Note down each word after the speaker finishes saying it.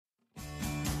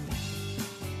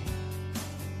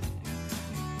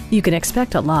You can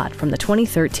expect a lot from the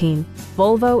 2013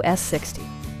 Volvo S60.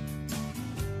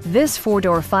 This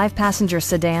four-door, five-passenger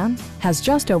sedan has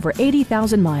just over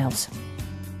 80,000 miles.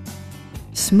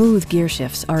 Smooth gear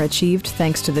shifts are achieved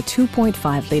thanks to the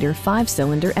 2.5-liter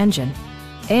five-cylinder engine.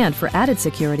 And for added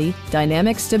security,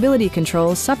 dynamic stability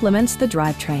control supplements the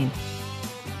drivetrain.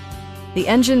 The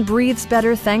engine breathes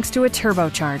better thanks to a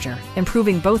turbocharger,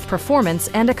 improving both performance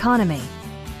and economy.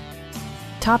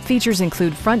 Top features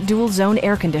include front dual-zone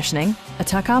air conditioning, a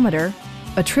tachometer,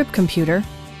 a trip computer,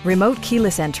 remote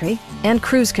keyless entry, and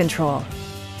cruise control.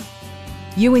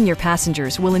 You and your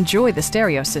passengers will enjoy the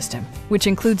stereo system, which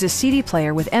includes a CD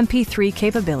player with MP3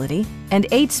 capability and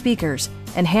 8 speakers,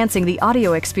 enhancing the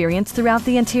audio experience throughout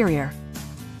the interior.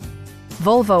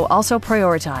 Volvo also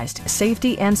prioritized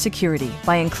safety and security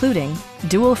by including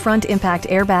dual front impact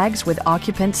airbags with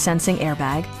occupant sensing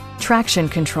airbag, traction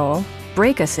control,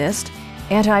 brake assist,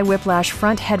 anti-whiplash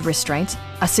front head restraints,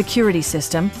 a security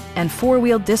system, and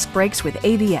four-wheel disc brakes with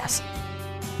ABS.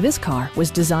 This car was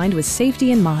designed with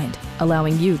safety in mind,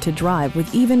 allowing you to drive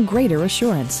with even greater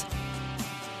assurance.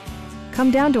 Come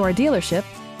down to our dealership.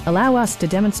 Allow us to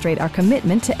demonstrate our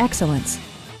commitment to excellence.